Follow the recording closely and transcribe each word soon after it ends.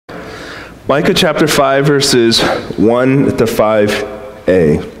Micah chapter 5, verses 1 to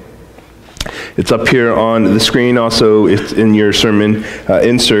 5a. It's up here on the screen. Also, it's in your sermon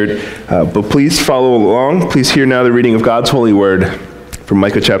insert. But please follow along. Please hear now the reading of God's holy word from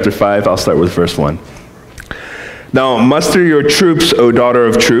Micah chapter 5. I'll start with verse 1. Now muster your troops, O daughter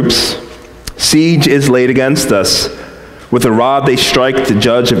of troops. Siege is laid against us. With a rod they strike the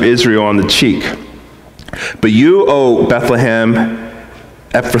judge of Israel on the cheek. But you, O Bethlehem,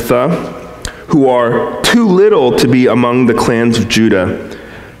 Ephrathah, who are too little to be among the clans of Judah,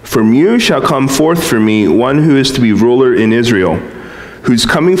 from you shall come forth for me one who is to be ruler in Israel, whose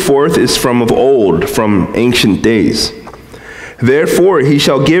coming forth is from of old, from ancient days. Therefore he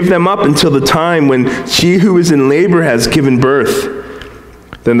shall give them up until the time when she who is in labor has given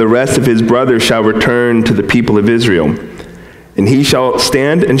birth. Then the rest of his brothers shall return to the people of Israel. And he shall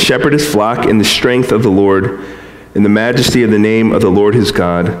stand and shepherd his flock in the strength of the Lord, in the majesty of the name of the Lord his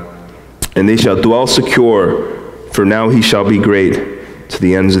God. And they shall dwell secure, for now he shall be great to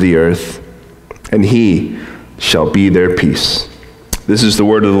the ends of the earth, and he shall be their peace. This is the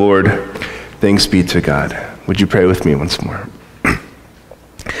word of the Lord. Thanks be to God. Would you pray with me once more?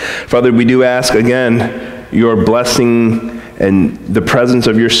 Father, we do ask again your blessing and the presence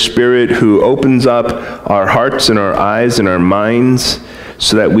of your Spirit who opens up our hearts and our eyes and our minds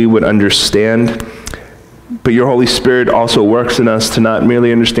so that we would understand. But your Holy Spirit also works in us to not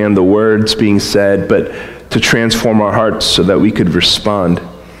merely understand the words being said, but to transform our hearts so that we could respond.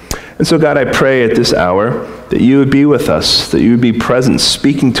 And so, God, I pray at this hour that you would be with us, that you would be present,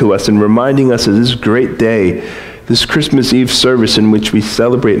 speaking to us and reminding us of this great day, this Christmas Eve service in which we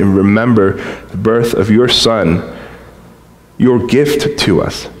celebrate and remember the birth of your Son, your gift to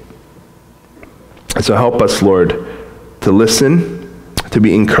us. And so help us, Lord, to listen, to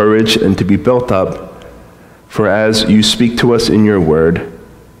be encouraged, and to be built up. For as you speak to us in your word,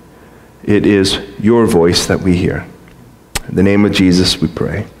 it is your voice that we hear. In the name of Jesus we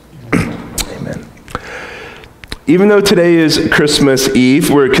pray. Amen. Even though today is Christmas Eve,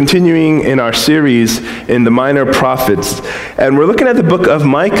 we're continuing in our series in the Minor Prophets. And we're looking at the book of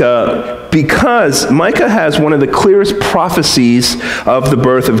Micah because Micah has one of the clearest prophecies of the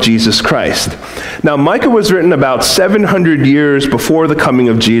birth of Jesus Christ. Now, Micah was written about 700 years before the coming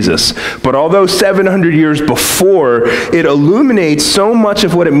of Jesus. But although 700 years before, it illuminates so much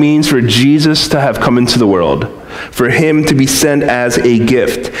of what it means for Jesus to have come into the world, for him to be sent as a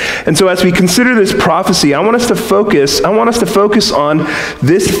gift. And so as we consider this prophecy, I want us to focus on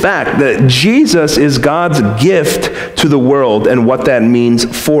this fact that Jesus is God's gift to the world and what that means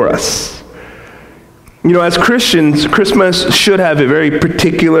for us. You know, as Christians, Christmas should have a very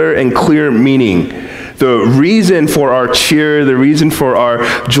particular and clear meaning. The reason for our cheer, the reason for our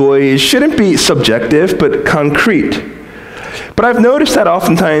joy shouldn't be subjective, but concrete. But I've noticed that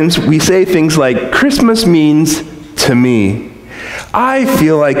oftentimes we say things like, Christmas means to me. I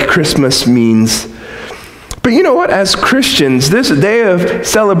feel like Christmas means. But you know what? As Christians, this day of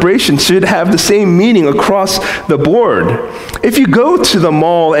celebration should have the same meaning across the board. If you go to the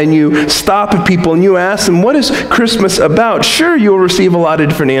mall and you stop at people and you ask them, what is Christmas about? Sure, you'll receive a lot of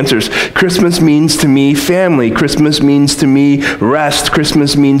different answers. Christmas means to me family. Christmas means to me rest.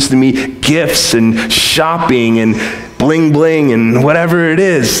 Christmas means to me gifts and shopping and bling bling and whatever it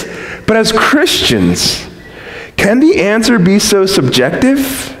is. But as Christians, can the answer be so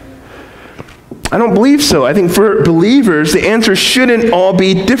subjective? I don't believe so. I think for believers, the answer shouldn't all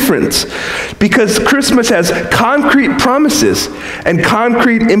be different because Christmas has concrete promises and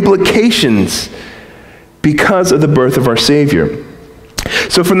concrete implications because of the birth of our Savior.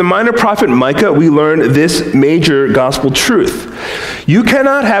 So from the minor prophet Micah, we learn this major gospel truth. You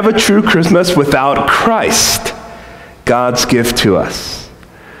cannot have a true Christmas without Christ, God's gift to us.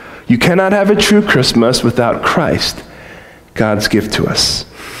 You cannot have a true Christmas without Christ, God's gift to us.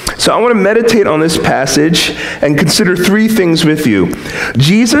 So I want to meditate on this passage and consider three things with you.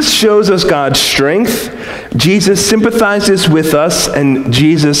 Jesus shows us God's strength, Jesus sympathizes with us, and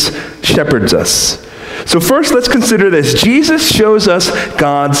Jesus shepherds us. So first, let's consider this. Jesus shows us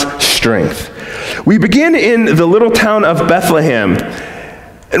God's strength. We begin in the little town of Bethlehem.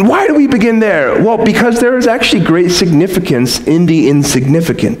 And why do we begin there? Well, because there is actually great significance in the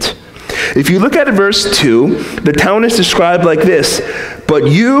insignificant. If you look at verse 2, the town is described like this: but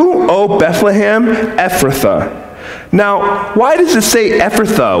you, O Bethlehem, Ephrathah. Now, why does it say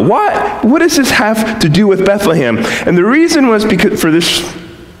Ephrathah? What does this have to do with Bethlehem? And the reason was because for this,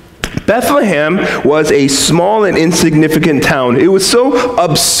 Bethlehem was a small and insignificant town. It was so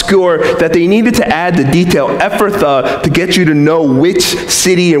obscure that they needed to add the detail Ephrathah to get you to know which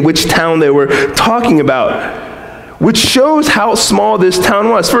city and which town they were talking about. which shows how small this town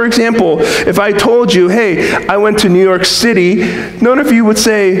was. For example, if I told you, hey, I went to New York City, none of you would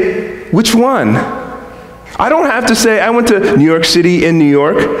say, which one? I don't have to say, I went to New York City in New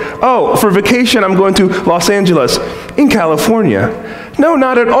York. Oh, for vacation, I'm going to Los Angeles in California. No,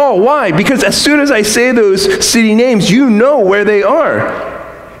 not at all. Why? Because as soon as I say those city names, you know where they are.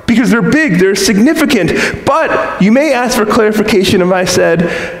 Because they're big, they're significant. But you may ask for clarification if I said,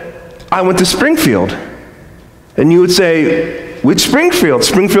 I went to Springfield. And you would say, which Springfield?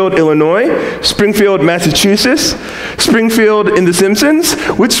 Springfield, Illinois? Springfield, Massachusetts? Springfield in The Simpsons?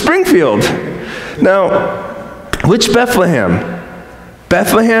 Which Springfield? Now, which Bethlehem?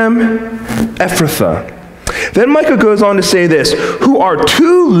 Bethlehem, Ephrathah. Then Micah goes on to say this, who are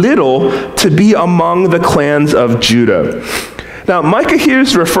too little to be among the clans of Judah. Now, Micah here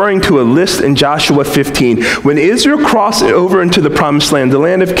is referring to a list in Joshua 15. When Israel crossed over into the promised land, the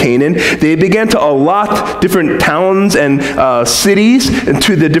land of Canaan, they began to allot different towns and cities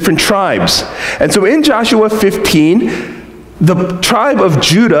to the different tribes. And so in Joshua 15, the tribe of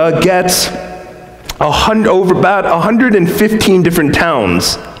Judah gets over about 115 different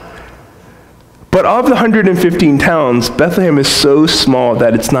towns. But of the 115 towns, Bethlehem is so small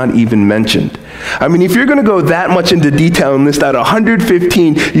that it's not even mentioned. I mean, if you're going to go that much into detail and list out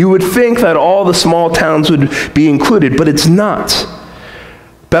 115, you would think that all the small towns would be included, but it's not.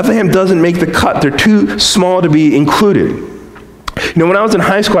 Bethlehem doesn't make the cut. They're too small to be included. You know, when I was in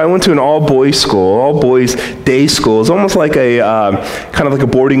high school, I went to an all-boys school, all-boys day school. It's almost like a kind of like a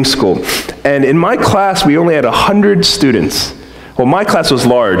boarding school. And in my class, we only had 100 students. Well, my class was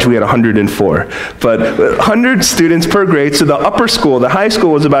large. We had 104. But 100 students per grade. So the upper school, the high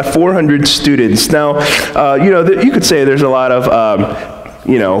school, was about 400 students. Now, you could say there's a lot of,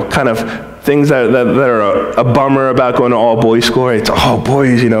 kind of things that are a bummer about going to all-boys school. Right? It's, oh,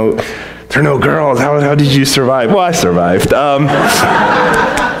 boys, there are no girls. How did you survive? Well, I survived.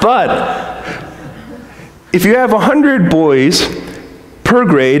 But if you have 100 boys per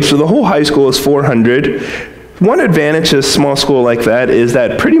grade, so the whole high school is 400, one advantage of a small school like that is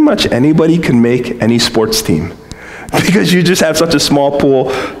that pretty much anybody can make any sports team because you just have such a small pool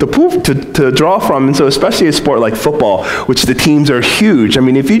to draw from. And so especially a sport like football, which the teams are huge. I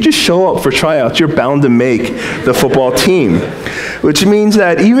mean, if you just show up for tryouts, you're bound to make the football team, which means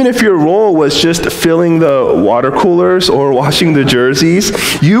that even if your role was just filling the water coolers or washing the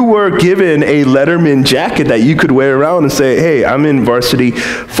jerseys, you were given a Letterman jacket that you could wear around and say, hey, I'm in varsity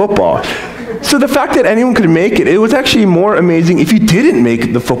football. So the fact that anyone could make it, it was actually more amazing if you didn't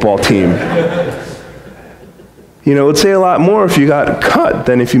make the football team. It would say a lot more if you got cut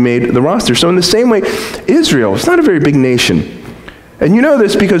than if you made the roster. So in the same way, Israel, it's not a very big nation. And you know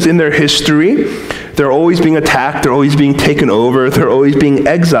this because in their history, they're always being attacked, they're always being taken over, they're always being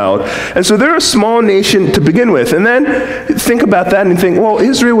exiled. And so they're a small nation to begin with. And then think about that and think, well,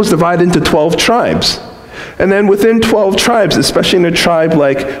 Israel was divided into 12 tribes. And then within 12 tribes, especially in a tribe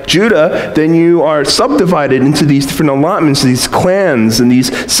like Judah, then you are subdivided into these different allotments, these clans and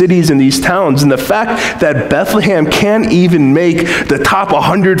these cities and these towns. And the fact that Bethlehem can't even make the top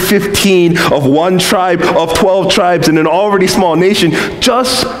 115 of one tribe of 12 tribes in an already small nation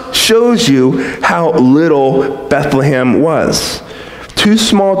just shows you how little Bethlehem was. Too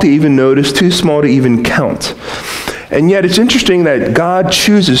small to even notice, too small to even count. And yet it's interesting that God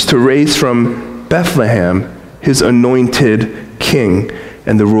chooses to raise from Bethlehem, his anointed king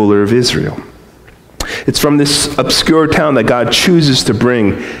and the ruler of Israel. It's from this obscure town that God chooses to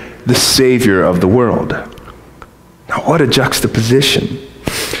bring the Savior of the world. Now, what a juxtaposition.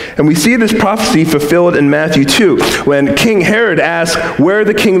 And we see this prophecy fulfilled in Matthew 2, when King Herod asks where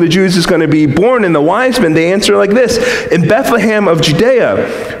the King of the Jews is going to be born, and the wise men, they answer like this, in Bethlehem of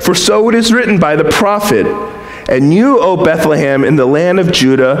Judea, for so it is written by the prophet, and you, O Bethlehem, in the land of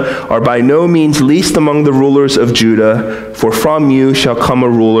Judah, are by no means least among the rulers of Judah, for from you shall come a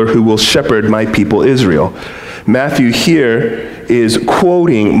ruler who will shepherd my people Israel. Matthew here is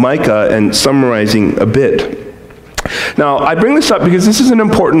quoting Micah and summarizing a bit. Now, I bring this up because this is an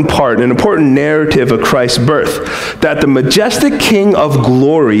important part, an important narrative of Christ's birth, that the majestic King of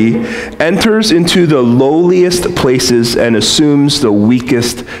glory enters into the lowliest places and assumes the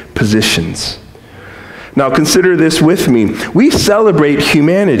weakest positions. Now consider this with me. We celebrate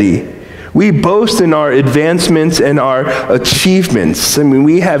humanity. We boast in our advancements and our achievements. I mean,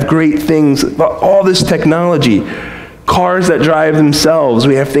 we have great things, all this technology, cars that drive themselves.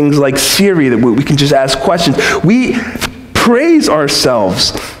 We have things like Siri that we can just ask questions. We praise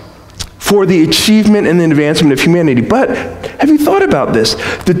ourselves for the achievement and the advancement of humanity. But have you thought about this?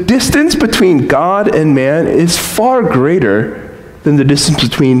 The distance between God and man is far greater than the distance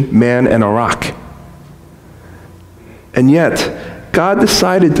between man and a rock. And yet, God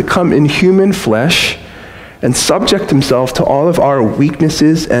decided to come in human flesh and subject himself to all of our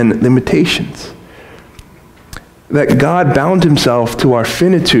weaknesses and limitations. That God bound himself to our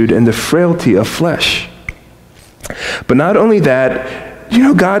finitude and the frailty of flesh. But not only that,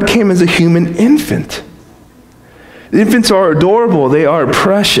 God came as a human infant. Infants are adorable, they are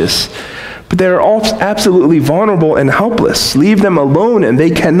precious, but they are all absolutely vulnerable and helpless. Leave them alone and they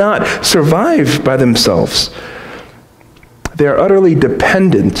cannot survive by themselves. They are utterly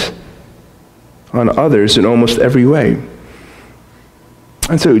dependent on others in almost every way.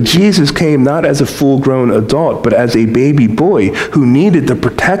 And so Jesus came not as a full-grown adult, but as a baby boy who needed the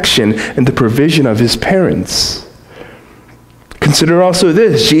protection and the provision of his parents. Consider also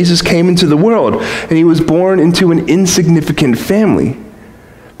this: Jesus came into the world, and he was born into an insignificant family.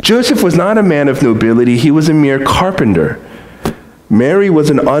 Joseph was not a man of nobility, he was a mere carpenter. Mary was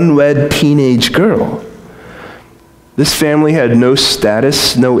an unwed teenage girl. This family had no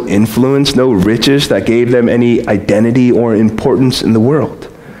status, no influence, no riches that gave them any identity or importance in the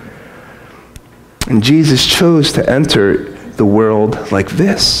world. And Jesus chose to enter the world like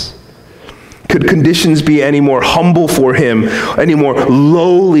this. Could conditions be any more humble for him, any more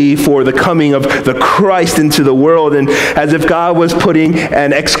lowly for the coming of the Christ into the world? And as if God was putting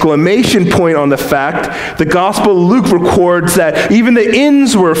an exclamation point on the fact, the Gospel of Luke records that even the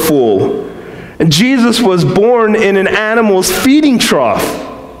inns were full. And Jesus was born in an animal's feeding trough.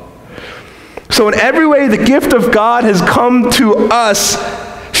 So in every way, the gift of God has come to us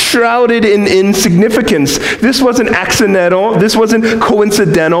shrouded in insignificance. This wasn't accidental. This wasn't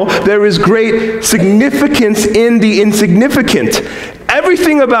coincidental. There is great significance in the insignificant.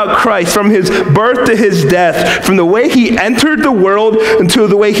 Everything about Christ, from his birth to his death, from the way he entered the world until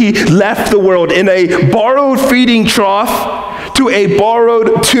the way he left the world, in a borrowed feeding trough to a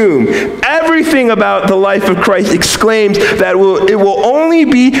borrowed tomb. Everything about the life of Christ exclaims that it will only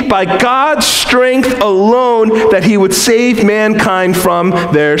be by God's strength alone that he would save mankind from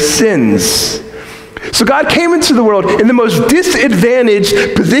their sins. So God came into the world in the most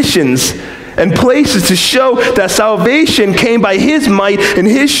disadvantaged positions and places to show that salvation came by his might and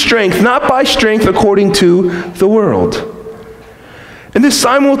his strength, not by strength according to the world. And this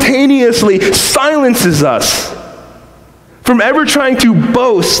simultaneously silences us from ever trying to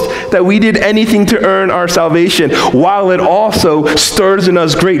boast that we did anything to earn our salvation, while it also stirs in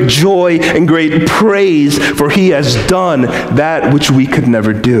us great joy and great praise, for he has done that which we could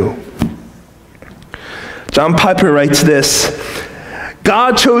never do. John Piper writes this: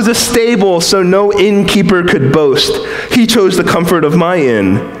 God chose a stable so no innkeeper could boast. He chose the comfort of my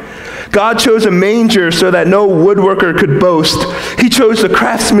inn. God chose a manger so that no woodworker could boast. He chose the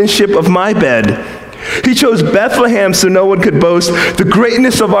craftsmanship of my bed. He chose Bethlehem so no one could boast. The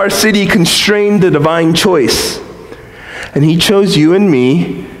greatness of our city constrained the divine choice. And he chose you and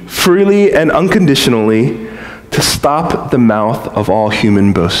me, freely and unconditionally, to stop the mouth of all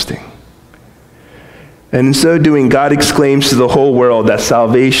human boasting. And in so doing, God exclaims to the whole world that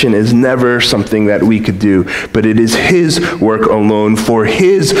salvation is never something that we could do, but it is his work alone, for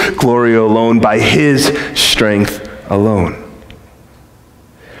his glory alone, by his strength alone.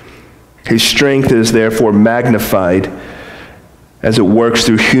 His strength is therefore magnified as it works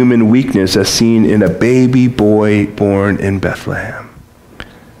through human weakness, as seen in a baby boy born in Bethlehem.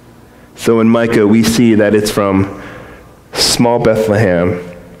 So in Micah, we see that it's from small Bethlehem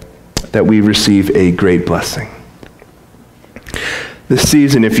that we receive a great blessing. This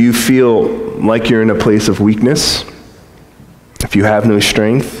season, if you feel like you're in a place of weakness, if you have no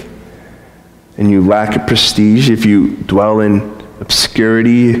strength, and you lack prestige, if you dwell in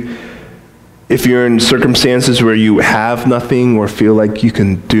obscurity, if you're in circumstances where you have nothing or feel like you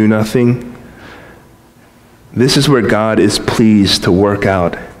can do nothing, this is where God is pleased to work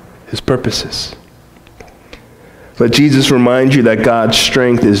out his purposes. Let Jesus remind you that God's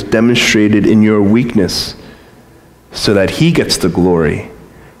strength is demonstrated in your weakness so that he gets the glory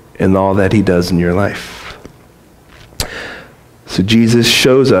in all that he does in your life. So Jesus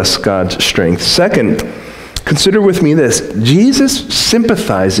shows us God's strength. Second, consider with me this: Jesus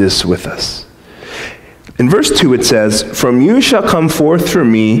sympathizes with us. In verse 2 it says, "From you shall come forth for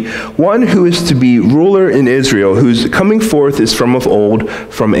me one who is to be ruler in Israel, whose coming forth is from of old,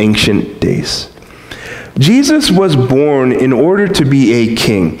 from ancient days." Jesus was born in order to be a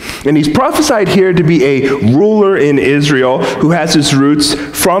king, and he's prophesied here to be a ruler in Israel who has his roots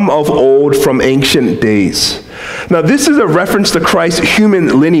from of old, from ancient days. Now, this is a reference to Christ's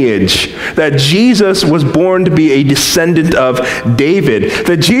human lineage, that Jesus was born to be a descendant of David,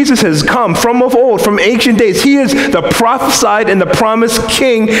 that Jesus has come from of old, from ancient days. He is the prophesied and the promised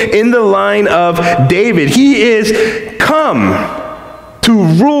king in the line of David. He is come to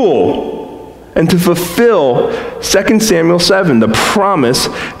rule and to fulfill 2 Samuel 7, the promise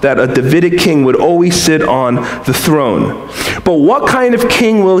that a Davidic king would always sit on the throne. But what kind of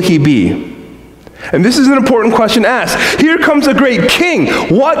king will he be? And this is an important question to ask. Here comes a great king.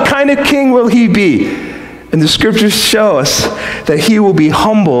 What kind of king will he be? And the scriptures show us that he will be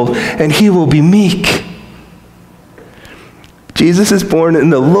humble and he will be meek. Jesus is born in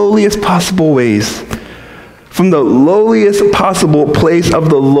the lowliest possible ways, from the lowliest possible place of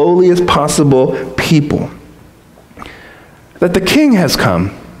the lowliest possible people. That the king has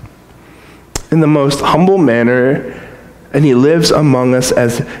come in the most humble manner, and he lives among us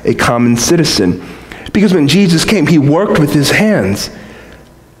as a common citizen. Because when Jesus came, he worked with his hands.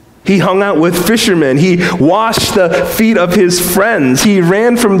 He hung out with fishermen. He washed the feet of his friends. He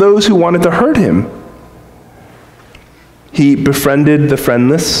ran from those who wanted to hurt him. He befriended the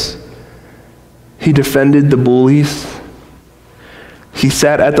friendless. He defended the bullies. He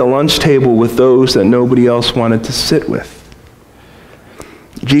sat at the lunch table with those that nobody else wanted to sit with.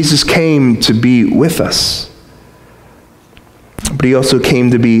 Jesus came to be with us, but he also came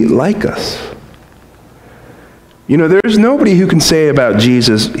to be like us. You know, there's nobody who can say about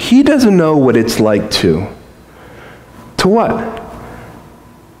Jesus, he doesn't know what it's like to. To what?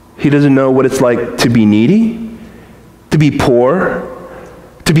 He doesn't know what it's like to be needy, to be poor,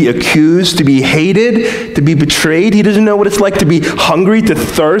 to be accused, to be hated, to be betrayed. He doesn't know what it's like to be hungry, to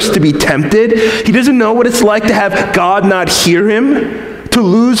thirst, to be tempted. He doesn't know what it's like to have God not hear him, to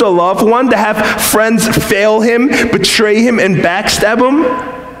lose a loved one, to have friends fail him, betray him, and backstab him.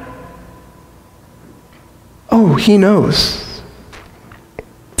 Oh, he knows.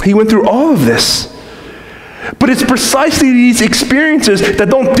 He went through all of this. But it's precisely these experiences that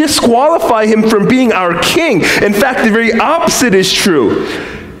don't disqualify him from being our king. In fact, the very opposite is true.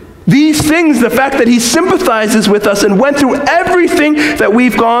 These things, the fact that he sympathizes with us and went through everything that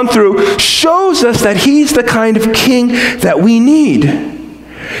we've gone through, shows us that he's the kind of king that we need.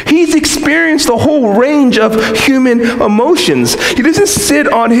 He's experienced the whole range of human emotions. He doesn't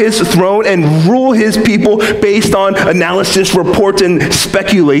sit on his throne and rule his people based on analysis, reports, and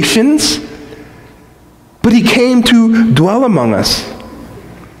speculations. But he came to dwell among us,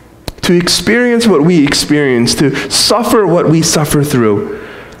 to experience what we experience, to suffer what we suffer through.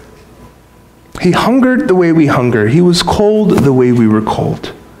 He hungered the way we hunger. He was cold the way we were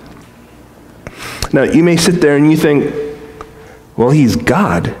cold. Now, you may sit there and you think, well, he's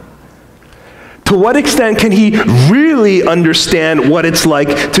God. To what extent can he really understand what it's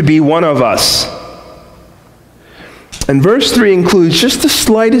like to be one of us? And verse 3 includes just the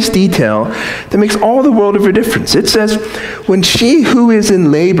slightest detail that makes all the world of a difference. It says, when she who is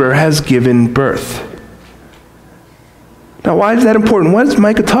in labor has given birth. Now, why is that important? What is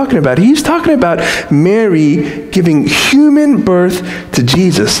Micah talking about? He's talking about Mary giving human birth to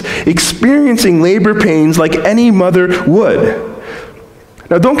Jesus, experiencing labor pains like any mother would.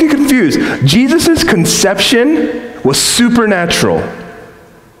 Now, don't get confused. Jesus' conception was supernatural,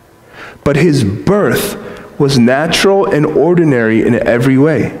 but his birth was natural and ordinary in every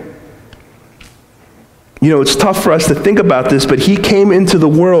way. You know, it's tough for us to think about this, but he came into the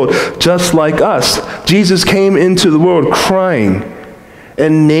world just like us. Jesus came into the world crying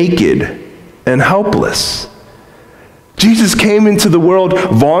and naked and helpless. Jesus came into the world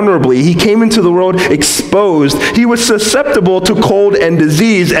vulnerably. He came into the world exposed. He was susceptible to cold and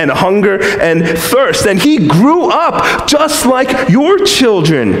disease and hunger and thirst. And he grew up just like your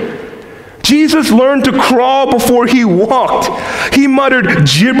children. Jesus learned to crawl before he walked. He muttered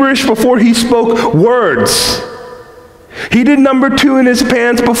gibberish before he spoke words. He did number 2 in his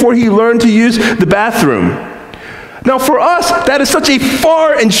pants before he learned to use the bathroom. Now for us, that is such a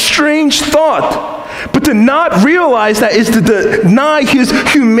far and strange thought. But to not realize that is to deny his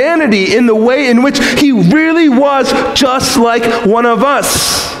humanity in the way in which he really was just like one of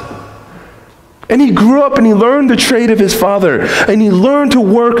us. And he grew up and he learned the trade of his father, and he learned to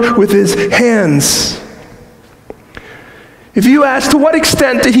work with his hands. If you ask, to what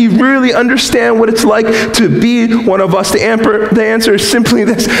extent did he really understand what it's like to be one of us? The answer is simply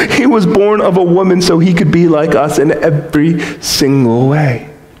this: he was born of a woman so he could be like us in every single way.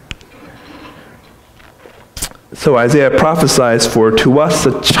 So Isaiah prophesies, for to us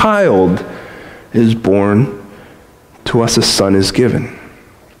a child is born, to us a son is given.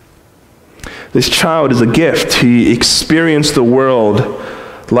 This child is a gift. He experienced the world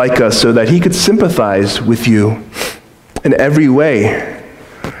like us so that he could sympathize with you in every way,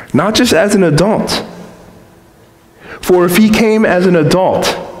 not just as an adult. For if he came as an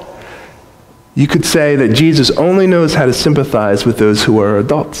adult, you could say that Jesus only knows how to sympathize with those who are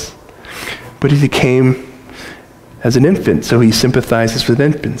adults. But he came as an infant, so he sympathizes with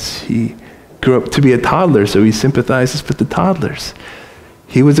infants. He grew up to be a toddler, so he sympathizes with the toddlers.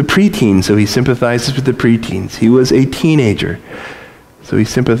 He was a preteen, so he sympathizes with the preteens. He was a teenager, so he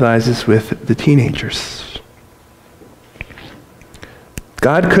sympathizes with the teenagers.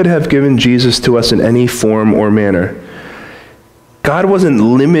 God could have given Jesus to us in any form or manner. God wasn't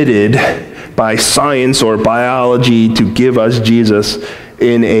limited by science or biology to give us Jesus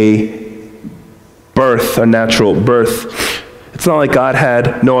in a natural birth. It's not like God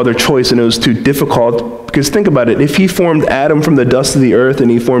had no other choice and it was too difficult, because think about it. If he formed Adam from the dust of the earth and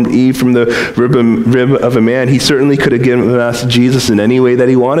he formed Eve from the rib of a man, he certainly could have given us Jesus in any way that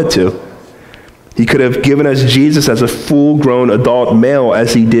he wanted to. He could have given us Jesus as a full-grown adult male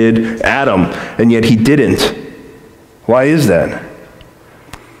as he did Adam, and yet he didn't. Why is that?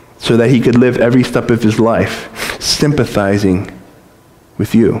 So that he could live every step of his life sympathizing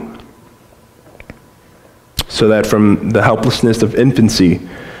with you. So that from the helplessness of infancy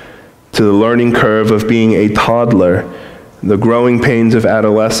to the learning curve of being a toddler, the growing pains of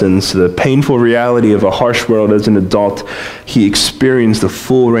adolescence, the painful reality of a harsh world as an adult, he experienced the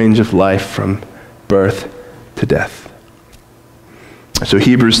full range of life from birth to death. So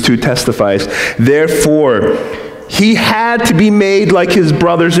Hebrews 2 testifies, therefore, he had to be made like his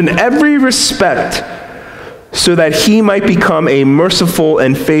brothers in every respect, so that he might become a merciful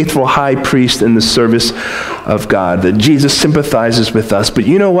and faithful high priest in the service of God. That Jesus sympathizes with us. But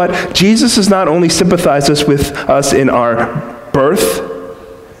you know what? Jesus does not only sympathize with us in our birth,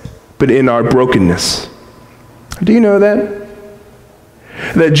 but in our brokenness. Do you know that?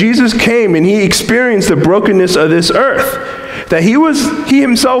 That Jesus came and he experienced the brokenness of this earth. That he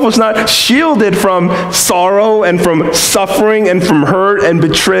himself was not shielded from sorrow and from suffering and from hurt and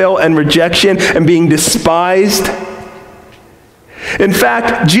betrayal and rejection and being despised. In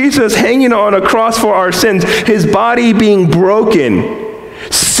fact, Jesus hanging on a cross for our sins, his body being broken,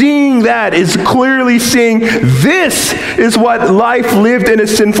 seeing that is clearly seeing this is what life lived in a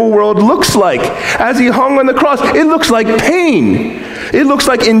sinful world looks like. As he hung on the cross, it looks like pain. It looks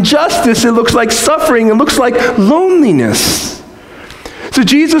like injustice. It looks like suffering. It looks like loneliness. So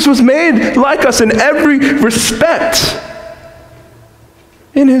Jesus was made like us in every respect.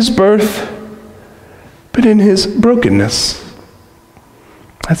 In his birth, but in his brokenness.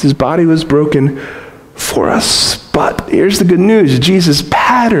 As his body was broken for us. But here's the good news. Jesus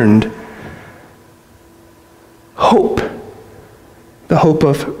patterned hope. The hope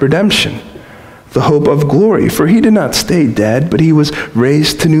of redemption. The hope of glory. For he did not stay dead, but he was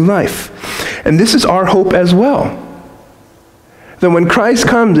raised to new life. And this is our hope as well. That when Christ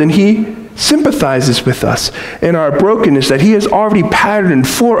comes and he sympathizes with us in our brokenness, that he has already patterned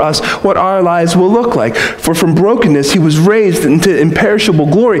for us what our lives will look like. For from brokenness he was raised into imperishable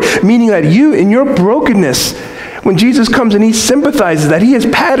glory, meaning that you in your brokenness, when Jesus comes and he sympathizes, that he has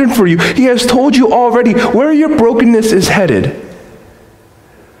patterned for you, he has told you already where your brokenness is headed.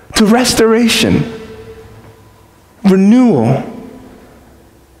 To restoration, renewal,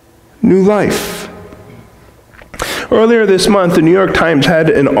 new life. Earlier this month, the New York Times had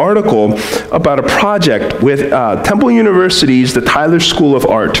an article about a project with Temple University's the Tyler School of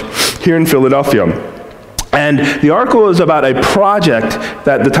Art here in Philadelphia. And the article is about a project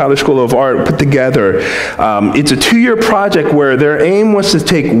that the Tyler School of Art put together. It's a 2-year project where their aim was to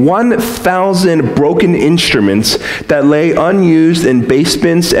take 1,000 broken instruments that lay unused in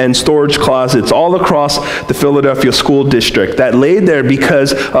basements and storage closets all across the Philadelphia school district that laid there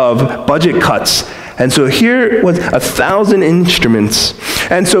because of budget cuts. And so here was 1,000 instruments.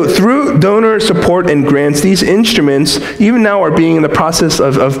 And so through donor support and grants, these instruments even now are being in the process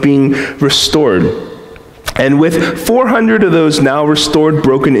of being restored. And with 400 of those now restored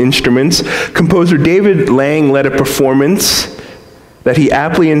broken instruments, composer David Lang led a performance that he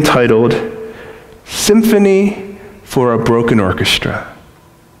aptly entitled Symphony for a Broken Orchestra.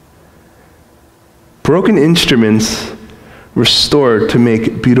 Broken instruments restored to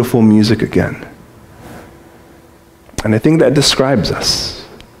make beautiful music again. And I think that describes us.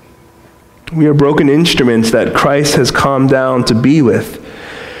 We are broken instruments that Christ has come down to be with.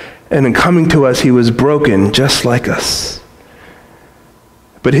 And in coming to us, he was broken just like us.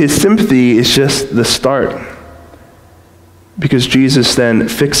 But his sympathy is just the start. Because Jesus then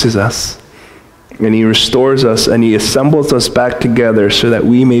fixes us and he restores us, and he assembles us back together so that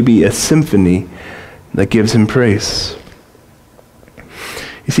we may be a symphony that gives him praise.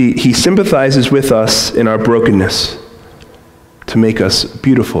 You see, he sympathizes with us in our brokenness to make us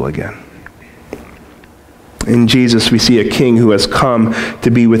beautiful again. In Jesus, we see a king who has come to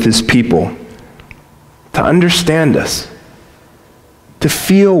be with his people, to understand us, to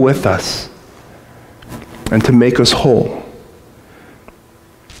feel with us, and to make us whole.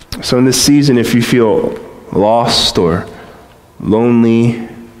 So in this season, if you feel lost or lonely,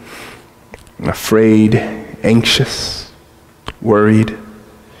 afraid, anxious, worried,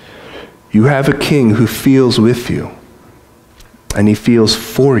 you have a king who feels with you, and he feels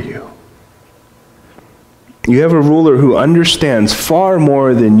for you. You have a ruler who understands far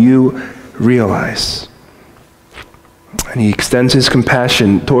more than you realize, and he extends his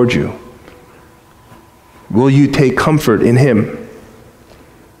compassion toward you. Will you take comfort in him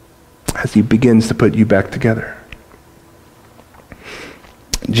as he begins to put you back together?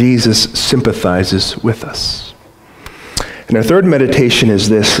 Jesus sympathizes with us. And our third meditation is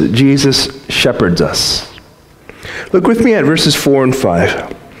this: Jesus shepherds us. Look with me at verses 4 and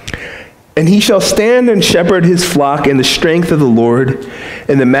 5. And he shall stand and shepherd his flock in the strength of the Lord,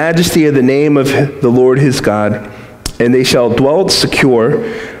 in the majesty of the name of the Lord his God, and they shall dwell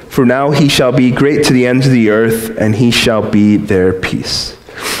secure, for now he shall be great to the ends of the earth, and he shall be their peace.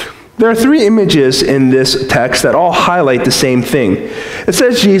 There are three images in this text that all highlight the same thing. It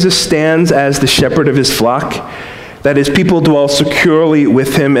says Jesus stands as the shepherd of his flock, that his people dwell securely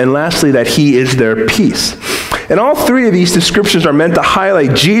with him, and lastly, that he is their peace. And all three of these descriptions are meant to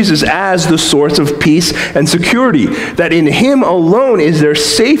highlight Jesus as the source of peace and security, that in him alone is their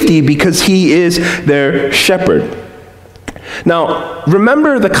safety because he is their shepherd. Now,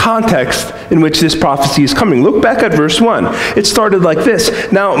 remember the context in which this prophecy is coming. Look back at verse 1. It started like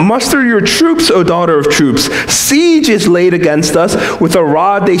this: Now muster your troops, O daughter of troops. Siege is laid against us. With a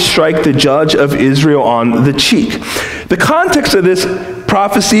rod they strike the judge of Israel on the cheek. The context of this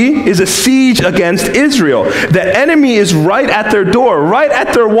prophecy is a siege against Israel. The enemy is right at their door, right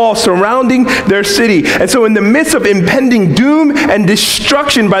at their wall, surrounding their city. And so in the midst of impending doom and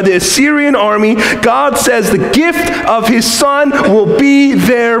destruction by the Assyrian army, God says the gift of his Son will be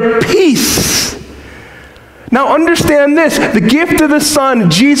their peace. Now understand this: the gift of the Son,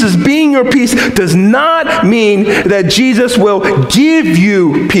 Jesus being your peace, does not mean that Jesus will give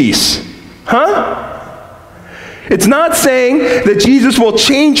you peace. It's not saying that Jesus will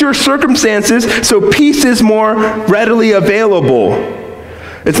change your circumstances so peace is more readily available.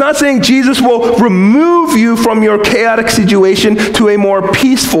 It's not saying Jesus will remove you from your chaotic situation to a more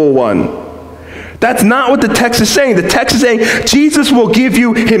peaceful one. That's not what the text is saying. The text is saying Jesus will give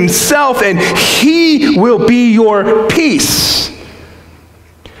you himself and he will be your peace.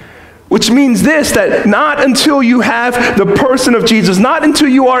 Which means this, that not until you have the person of Jesus, not until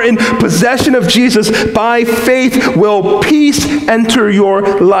you are in possession of Jesus, by faith will peace enter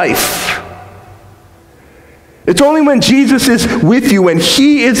your life. It's only when Jesus is with you, when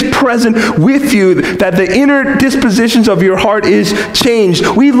he is present with you, that the inner dispositions of your heart is changed.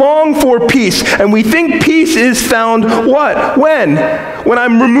 We long for peace, and we think peace is found what? When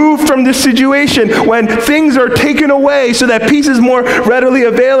I'm removed from this situation, when things are taken away so that peace is more readily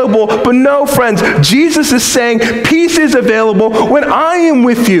available. But no, friends, Jesus is saying peace is available when I am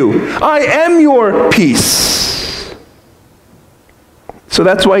with you. I am your peace. So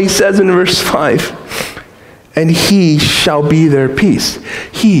that's why he says in verse 5, and he shall be their peace.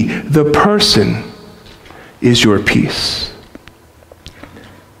 He, the person, is your peace.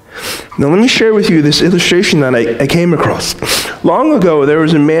 Now let me share with you this illustration that I came across. Long ago, there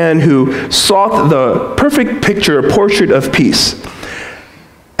was a man who sought the perfect picture, a portrait of peace.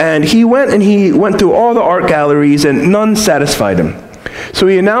 And he went through all the art galleries, and none satisfied him. So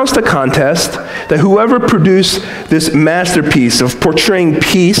he announced a contest that whoever produced this masterpiece of portraying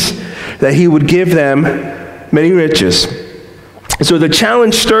peace, that he would give them many riches. So the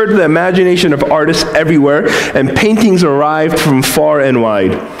challenge stirred the imagination of artists everywhere, and paintings arrived from far and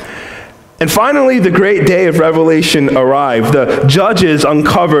wide. And finally, the great day of revelation arrived. The judges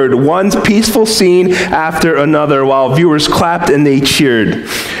uncovered one peaceful scene after another while viewers clapped and they cheered.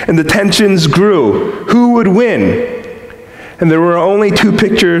 And the tensions grew. Who would win? And there were only two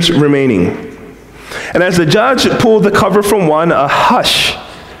pictures remaining. And as the judge pulled the cover from one, a hush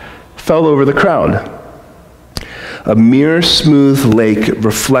fell over the crowd. A mere smooth lake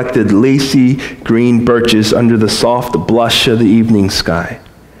reflected lacy green birches under the soft blush of the evening sky.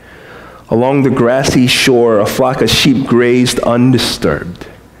 Along the grassy shore, a flock of sheep grazed undisturbed.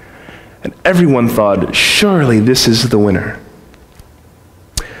 And everyone thought, surely this is the winner.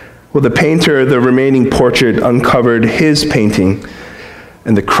 Well, the painter of the remaining portrait uncovered his painting,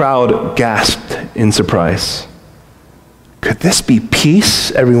 and the crowd gasped in surprise. Could this be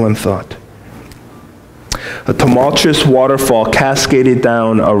peace? Everyone thought. A tumultuous waterfall cascaded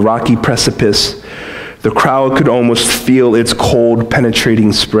down a rocky precipice. The crowd could almost feel its cold,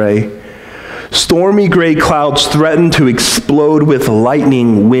 penetrating spray. Stormy gray clouds threatened to explode with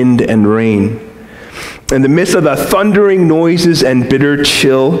lightning, wind, and rain. In the midst of the thundering noises and bitter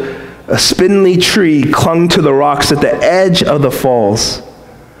chill, a spindly tree clung to the rocks at the edge of the falls.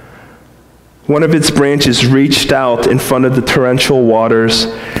 One of its branches reached out in front of the torrential waters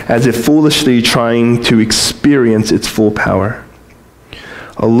as if foolishly trying to experience its full power.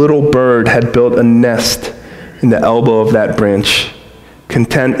 A little bird had built a nest in the elbow of that branch.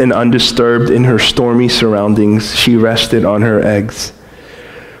 Content and undisturbed in her stormy surroundings, she rested on her eggs.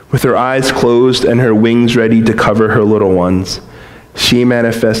 With her eyes closed and her wings ready to cover her little ones, she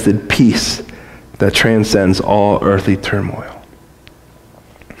manifested peace that transcends all earthly turmoil.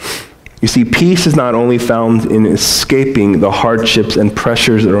 You see, peace is not only found in escaping the hardships and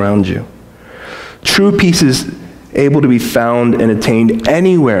pressures around you. True peace is able to be found and attained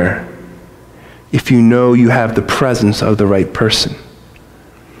anywhere if you know you have the presence of the right person.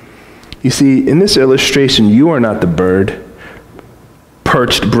 You see, in this illustration, you are not the bird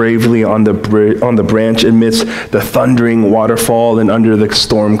perched bravely on the branch amidst the thundering waterfall and under the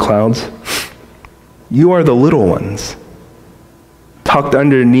storm clouds. You are the little ones, tucked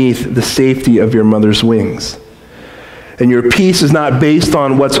underneath the safety of your mother's wings. And your peace is not based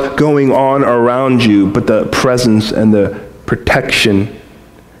on what's going on around you, but the presence and the protection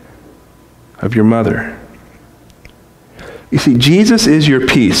of your mother. You see, Jesus is your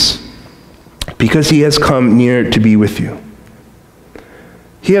peace because he has come near to be with you.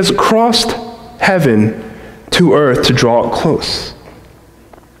 He has crossed heaven to earth to draw it close.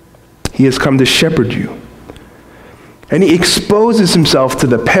 He has come to shepherd you. And he exposes himself to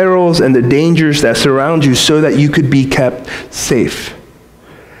the perils and the dangers that surround you so that you could be kept safe.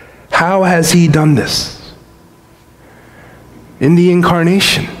 How has he done this? In the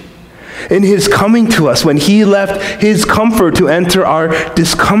incarnation. In his coming to us, when he left his comfort to enter our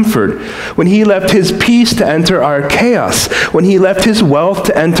discomfort, when he left his peace to enter our chaos, when he left his wealth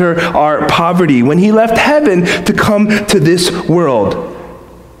to enter our poverty, when he left heaven to come to this world,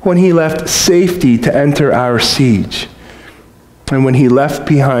 when he left safety to enter our siege, and when he left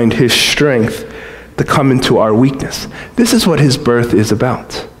behind his strength to come into our weakness. This is what his birth is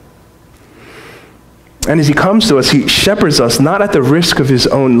about. And as he comes to us, he shepherds us not at the risk of his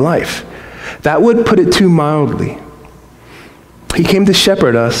own life. That would put it too mildly. He came to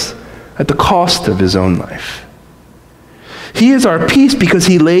shepherd us at the cost of his own life. He is our peace because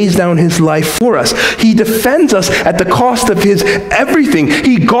he lays down his life for us. He defends us at the cost of his everything.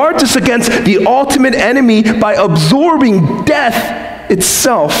 He guards us against the ultimate enemy by absorbing death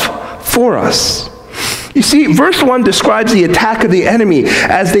itself for us. You see, verse 1 describes the attack of the enemy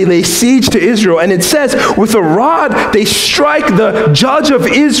as they lay siege to Israel. And it says, with a rod, they strike the judge of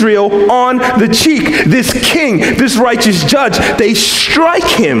Israel on the cheek. This king, this righteous judge, they strike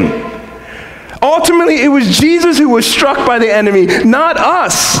him. Ultimately, it was Jesus who was struck by the enemy, not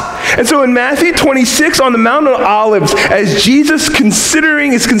us. And so in Matthew 26 on the Mount of Olives, as Jesus is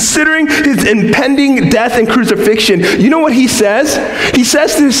considering his impending death and crucifixion, you know what he says? He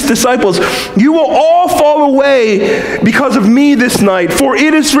says to his disciples, "You will all fall away because of me this night, for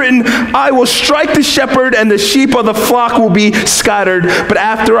it is written, I will strike the shepherd and the sheep of the flock will be scattered. But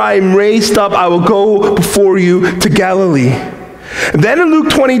after I am raised up, I will go before you to Galilee." Then in Luke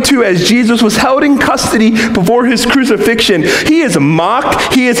 22, as Jesus was held in custody before his crucifixion, he is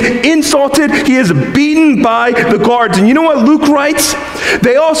mocked, he is insulted, he is beaten by the guards. And you know what Luke writes?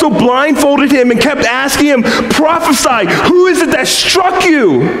 They also blindfolded him and kept asking him, "Prophesy, who is it that struck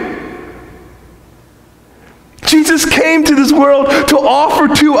you?" Jesus came to this world to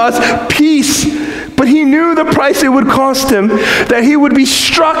offer to us peace, but he knew the price it would cost him, that he would be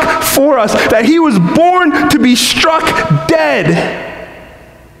struck for us, that he was born to be struck dead,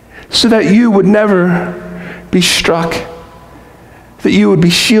 so that you would never be struck, that you would be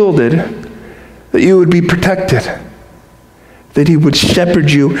shielded, that you would be protected, that he would shepherd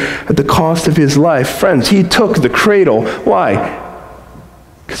you at the cost of his life. Friends, he took the cradle. Why?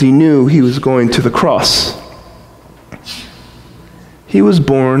 Because he knew he was going to the cross. He was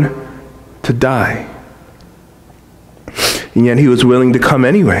born to die. And yet he was willing to come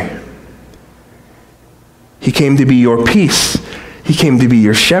anyway. He came to be your peace. He came to be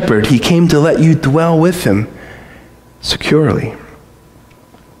your shepherd. He came to let you dwell with him securely.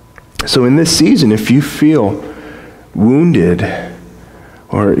 So in this season, if you feel wounded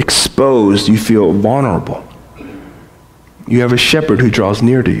or exposed, you feel vulnerable. You have a shepherd who draws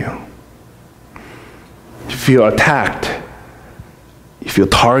near to you. You feel attacked. You feel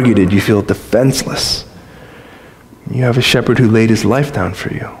targeted. You feel defenseless. You have a shepherd who laid his life down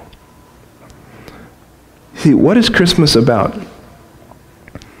for you. See, what is Christmas about?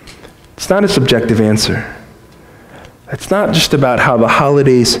 It's not a subjective answer. It's not just about how the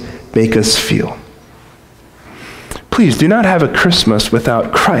holidays make us feel. Please do not have a Christmas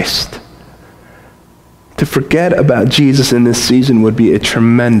without Christ. To forget about Jesus in this season would be a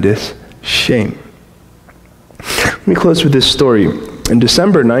tremendous shame. Let me close with this story. In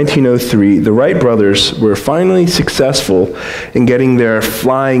December 1903, the Wright brothers were finally successful in getting their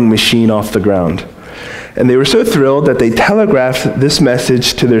flying machine off the ground. And they were so thrilled that they telegraphed this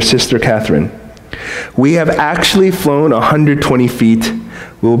message to their sister Catherine. "We have actually flown 120 feet.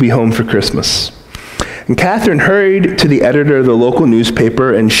 We'll be home for Christmas." And Catherine hurried to the editor of the local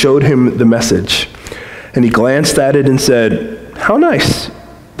newspaper and showed him the message. And he glanced at it and said, "How nice.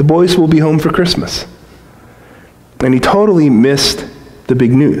 The boys will be home for Christmas." And he totally missed the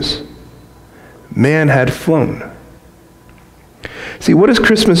big news. Man had flown. See, what does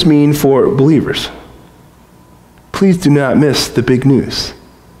Christmas mean for believers? Please do not miss the big news.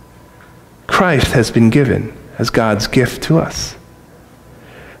 Christ has been given as God's gift to us.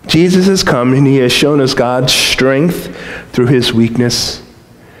 Jesus has come and he has shown us God's strength through his weakness.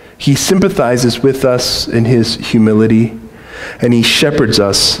 He sympathizes with us in his humility, and he shepherds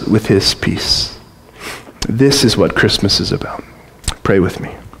us with his peace. This is what Christmas is about. Pray with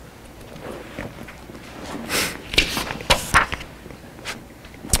me.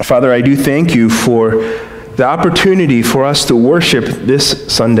 Father, I do thank you for the opportunity for us to worship this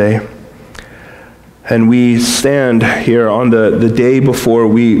Sunday. And we stand here on the day before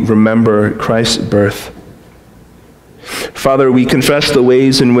we remember Christ's birth. Father, we confess the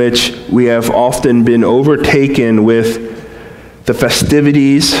ways in which we have often been overtaken with the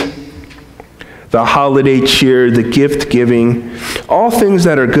festivities, the holiday cheer, the gift giving, all things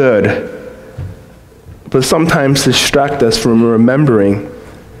that are good, but sometimes distract us from remembering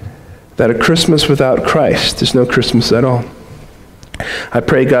that a Christmas without Christ is no Christmas at all. I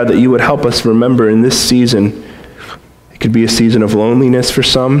pray, God, that you would help us remember in this season. It could be a season of loneliness for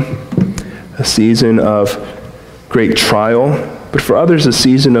some, a season of great trial, but for others, a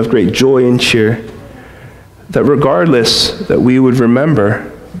season of great joy and cheer. That regardless, that we would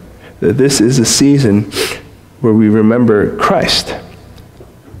remember that this is a season where we remember Christ,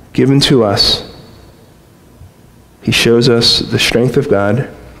 given to us. He shows us the strength of God.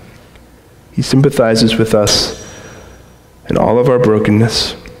 He sympathizes with us in all of our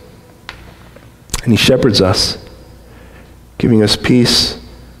brokenness. And he shepherds us, giving us peace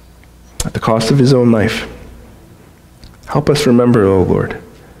at the cost of his own life. Help us remember, O Lord.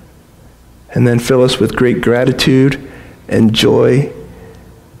 And then fill us with great gratitude and joy.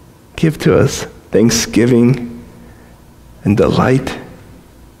 Give to us thanksgiving and delight,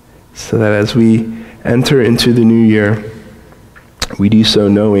 so that as we enter into the new year, we do so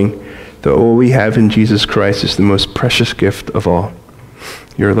knowing that all we have in Jesus Christ is the most precious gift of all,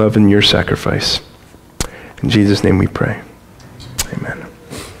 your love and your sacrifice. In Jesus' name we pray. Amen.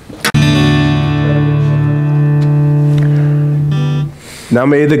 Now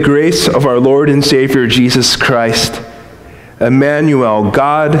may the grace of our Lord and Savior Jesus Christ, Emmanuel,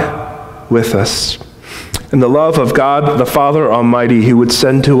 God with us, and the love of God the Father Almighty, who would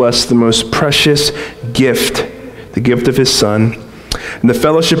send to us the most precious gift, the gift of his Son, and the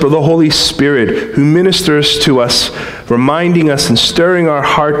fellowship of the Holy Spirit, who ministers to us, reminding us and stirring our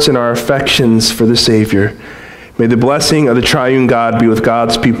hearts and our affections for the Savior. May the blessing of the triune God be with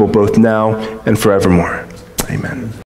God's people both now and forevermore. Amen.